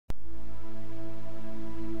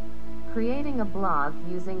Creating a blog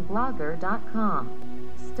using blogger.com.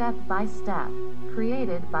 Step by step.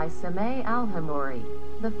 Created by Sameh Alhammouri.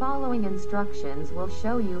 The following instructions will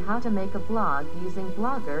show you how to make a blog using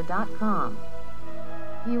blogger.com.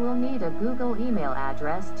 You will need a Google email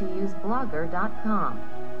address to use blogger.com.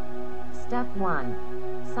 Step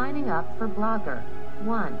 1. Signing up for Blogger.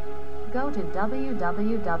 1. Go to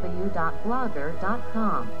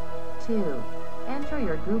www.blogger.com. 2. Enter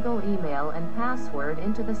your Google email and password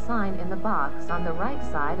into the sign in the box on the right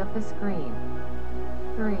side of the screen.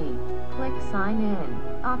 3. Click Sign In,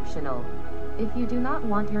 optional, if you do not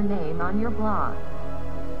want your name on your blog.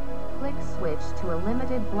 Click Switch to a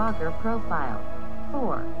limited blogger profile.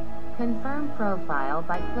 4. Confirm profile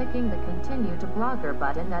by clicking the Continue to Blogger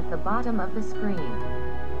button at the bottom of the screen.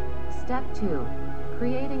 Step 2.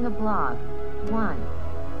 Creating a blog. 1.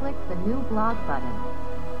 Click the New Blog button.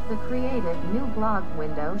 The created new blog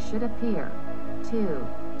window should appear. 2.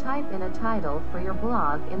 Type in a title for your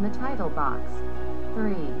blog in the title box.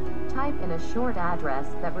 3. Type in a short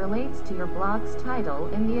address that relates to your blog's title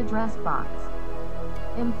in the address box.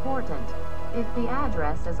 Important. If the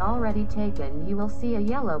address is already taken, you will see a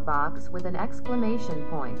yellow box with an exclamation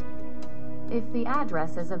point. If the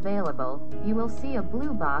address is available, you will see a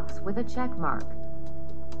blue box with a check mark.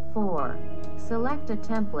 4. Select a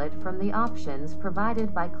template from the options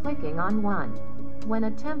provided by clicking on one. When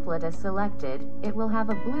a template is selected, it will have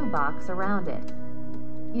a blue box around it.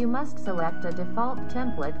 You must select a default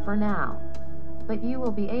template for now, but you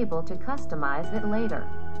will be able to customize it later.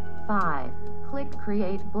 5. Click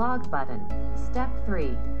Create Blog button. Step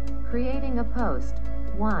 3. Creating a post.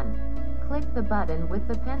 1. Click the button with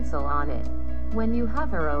the pencil on it. When you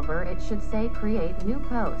hover over it should say Create New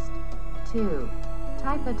Post. 2.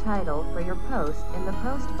 Type a title for your post in the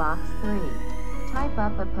post box. 3. Type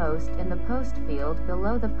up a post in the post field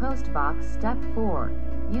below the post box. Step 4.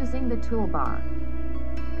 Using the toolbar.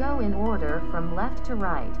 Go in order from left to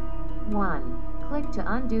right. 1. Click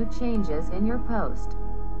to undo changes in your post.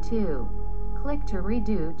 2. Click to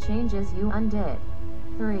redo changes you undid.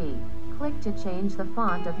 3. Click to change the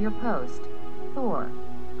font of your post. 4.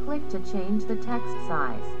 Click to change the text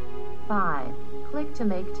size. 5. Click to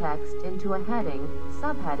make text into a heading,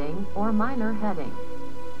 subheading, or minor heading.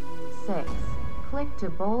 6. Click to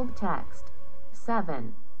bold text.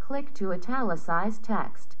 7. Click to italicize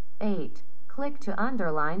text. 8. Click to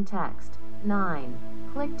underline text. 9.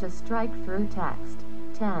 Click to strike through text.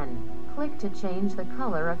 10. Click to change the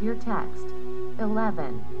color of your text.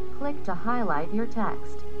 11. Click to highlight your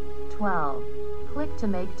text. 12. Click to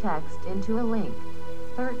make text into a link.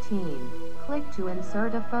 13. Click to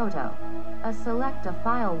insert a photo. A Select a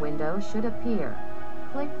File window should appear.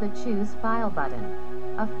 Click the Choose File button.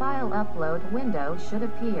 A file upload window should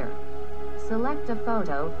appear. Select a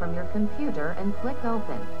photo from your computer and click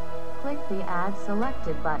Open. Click the Add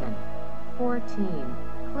Selected button. 14.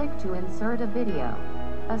 Click to insert a video.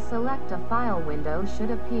 A Select a File window should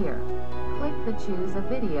appear. Click the Choose a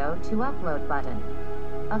Video to Upload button.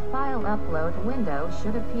 A file upload window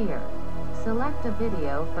should appear. Select a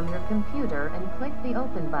video from your computer and click the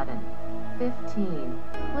Open button. 15.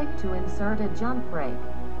 Click to insert a jump break.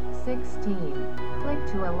 16. Click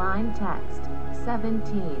to align text.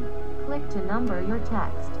 17. Click to number your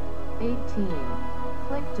text. 18.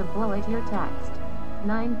 Click to bullet your text.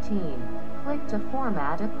 19. Click to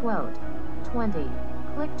format a quote. 20.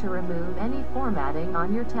 Click to remove any formatting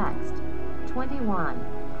on your text. 21.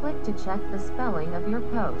 Click to check the spelling of your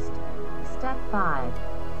post. Step 5.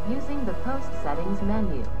 Using the Post Settings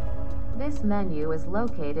menu. This menu is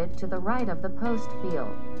located to the right of the Post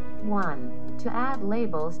field. 1. To add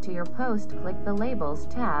labels to your post, click the Labels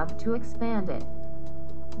tab to expand it.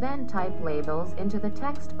 Then type labels into the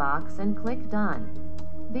text box and click Done.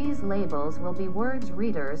 These labels will be words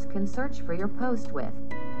readers can search for your post with.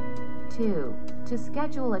 2. To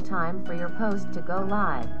schedule a time for your post to go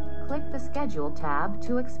live, click the Schedule tab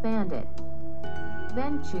to expand it.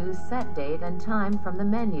 Then choose Set Date and Time from the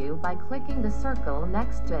menu by clicking the circle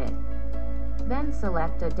next to it. Then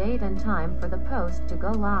select a date and time for the post to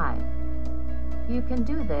go live. You can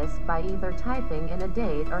do this by either typing in a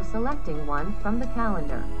date or selecting one from the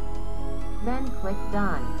calendar. Then click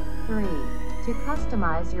Done. 3. To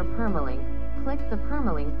customize your permalink, click the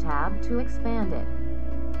Permalink tab to expand it.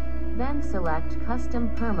 Then select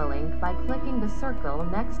Custom Permalink by clicking the circle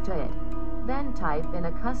next to it. Then type in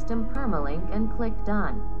a custom permalink and click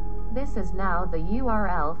Done. This is now the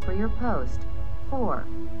URL for your post. 4.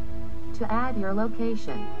 To add your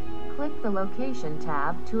location, click the Location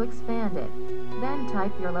tab to expand it. Then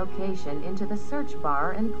type your location into the search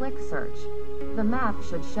bar and click Search. The map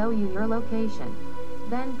should show you your location.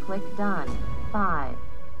 Then click Done. 5.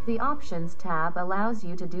 The The Options tab allows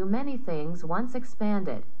you to do many things once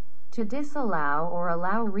expanded. To disallow or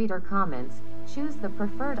allow reader comments, choose the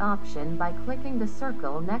preferred option by clicking the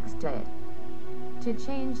circle next to it. To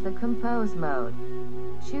change the compose mode,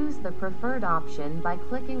 choose the preferred option by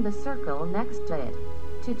clicking the circle next to it.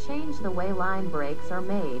 To change the way line breaks are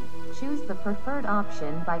made, choose the preferred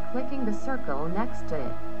option by clicking the circle next to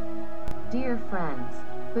it. Dear friends,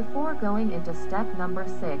 before going into step number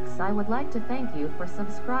 6, I would like to thank you for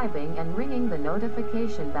subscribing and ringing the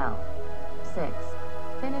notification bell. 6.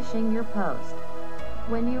 Finishing your post.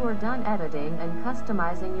 When you are done editing and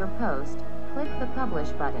customizing your post, click the Publish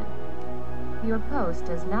button. Your post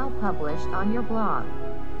is now published on your blog.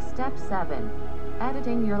 Step 7.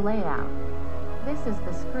 Editing your layout. This is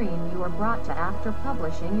the screen you are brought to after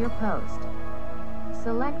publishing your post.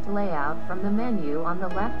 Select Layout from the menu on the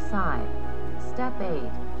left side. Step 8.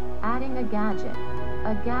 Adding a gadget.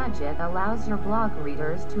 A gadget allows your blog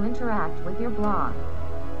readers to interact with your blog.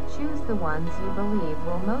 Choose the ones you believe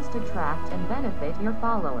will most attract and benefit your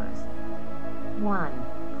followers. 1.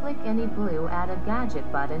 Click any blue Add a Gadget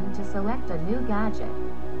button to select a new gadget.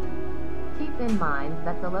 Keep in mind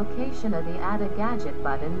that the location of the Add a Gadget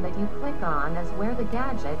button that you click on is where the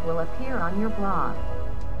gadget will appear on your blog.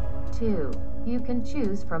 2. You can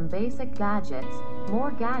choose from Basic Gadgets,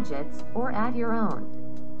 More Gadgets, or add your own.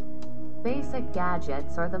 Basic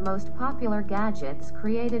gadgets are the most popular gadgets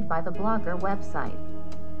created by the blogger website.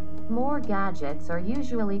 More gadgets are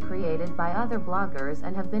usually created by other bloggers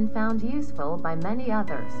and have been found useful by many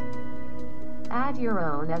others. Add your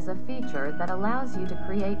own as a feature that allows you to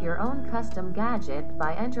create your own custom gadget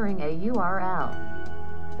by entering a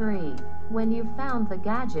URL. 3. When you've found the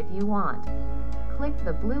gadget you want, click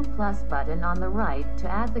the blue plus button on the right to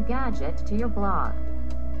add the gadget to your blog.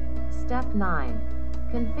 Step 9.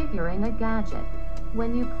 Configuring a gadget.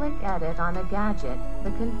 When you click Edit on a gadget, the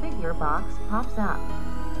Configure box pops up.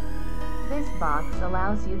 This box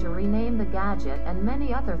allows you to rename the gadget and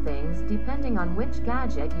many other things depending on which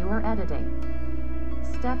gadget you are editing.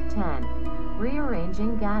 Step 10.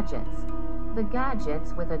 Rearranging gadgets. The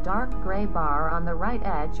gadgets with a dark gray bar on the right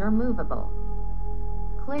edge are movable.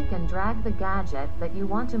 Click and drag the gadget that you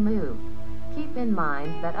want to move. Keep in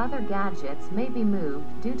mind that other gadgets may be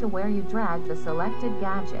moved due to where you drag the selected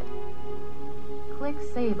gadget. Click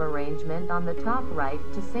Save Arrangement on the top right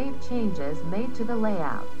to save changes made to the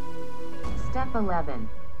layout. Step 11.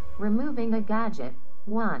 Removing a gadget.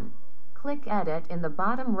 1. Click Edit in the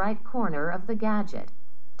bottom right corner of the gadget.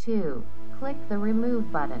 2. Click the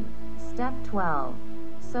Remove button. Step 12.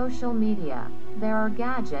 Social media. There are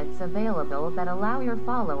gadgets available that allow your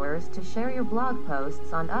followers to share your blog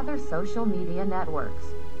posts on other social media networks.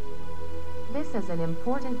 This is an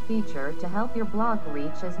important feature to help your blog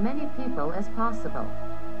reach as many people as possible.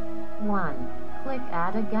 1. Click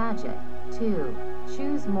Add a Gadget. 2.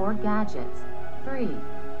 Choose More Gadgets. 3.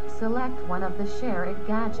 Select one of the Share It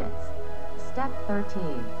gadgets. Step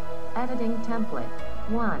 13. Editing Template.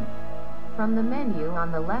 1. From the menu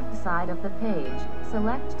on the left side of the page,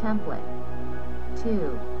 select Template.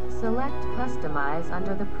 2. Select Customize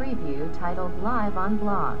under the preview titled Live on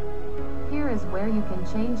Blog. Here is where you can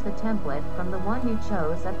change the template from the one you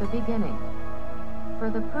chose at the beginning. For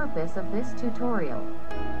the purpose of this tutorial,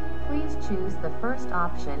 please choose the first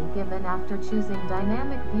option given after choosing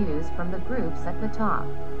Dynamic Views from the groups at the top.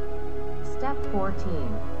 Step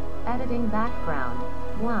 14. Editing Background.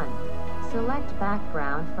 1. Select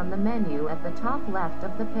Background from the menu at the top left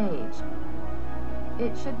of the page.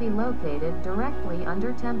 It should be located directly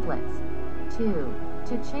under Templates. 2.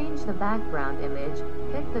 To change the background image,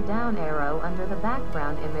 hit the down arrow under the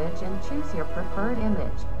background image and choose your preferred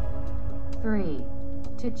image. 3.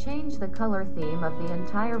 To change the color theme of the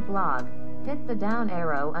entire blog, hit the down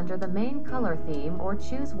arrow under the main color theme or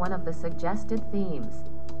choose one of the suggested themes.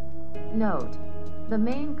 Note: the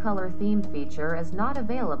main color theme feature is not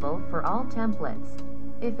available for all templates.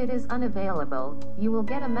 If it is unavailable, you will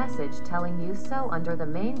get a message telling you so under the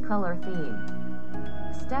main color theme.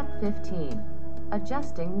 Step 15.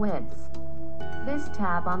 Adjusting Widths. This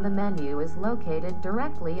tab on the menu is located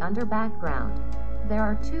directly under Background. There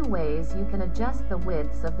are 2 ways you can adjust the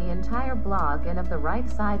widths of the entire blog and of the right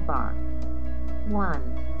sidebar.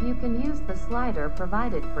 1. You can use the slider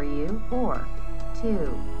provided for you, or 2.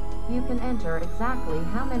 You can enter exactly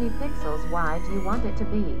how many pixels wide you want it to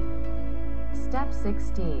be. Step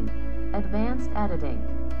 16. Advanced Editing.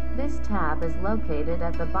 This tab is located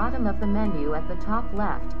at the bottom of the menu at the top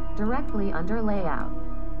left, directly under Layout.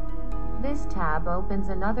 This tab opens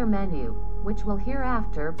another menu, which will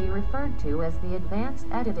hereafter be referred to as the Advanced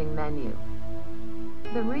Editing menu.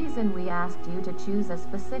 The reason we asked you to choose a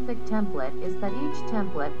specific template is that each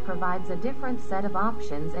template provides a different set of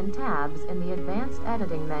options and tabs in the advanced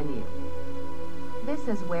editing menu. This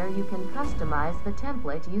is where you can customize the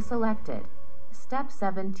template you selected. Step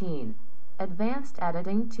 17. Advanced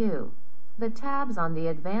Editing 2. The tabs on the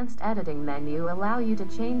Advanced Editing menu allow you to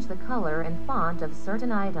change the color and font of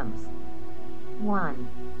certain items.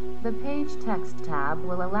 1. The Page Text tab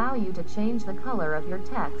will allow you to change the color of your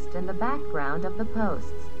text in the background of the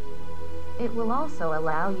posts. It will also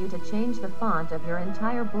allow you to change the font of your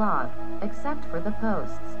entire blog, except for the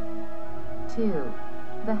posts. 2.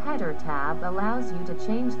 The Header tab allows you to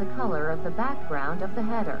change the color of the background of the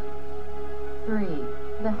header. 3.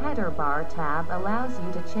 The Header Bar tab allows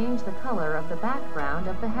you to change the color of the background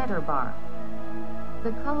of the header bar,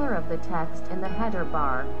 the color of the text in the header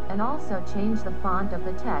bar, and also change the font of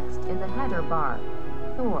the text in the header bar.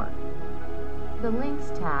 4. The Links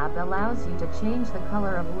tab allows you to change the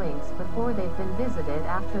color of links before they've been visited,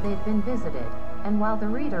 after they've been visited, and while the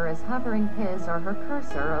reader is hovering his or her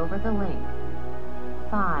cursor over the link.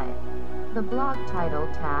 5. The Blog Title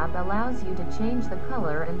tab allows you to change the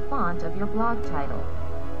color and font of your blog title.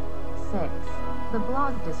 6. The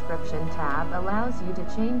Blog Description tab allows you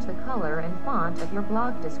to change the color and font of your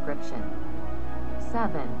blog description.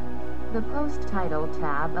 7. The Post Title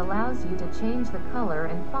tab allows you to change the color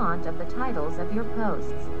and font of the titles of your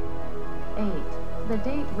posts. 8. The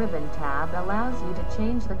Date Ribbon tab allows you to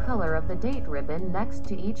change the color of the date ribbon next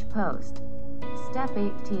to each post. Step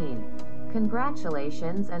 18.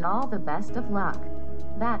 Congratulations and all the best of luck.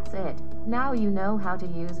 That's it. Now you know how to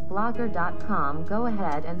use Blogger.com. Go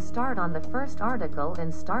ahead and start on the first article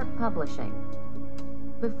and start publishing.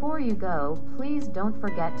 Before you go, please don't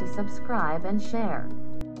forget to subscribe and share.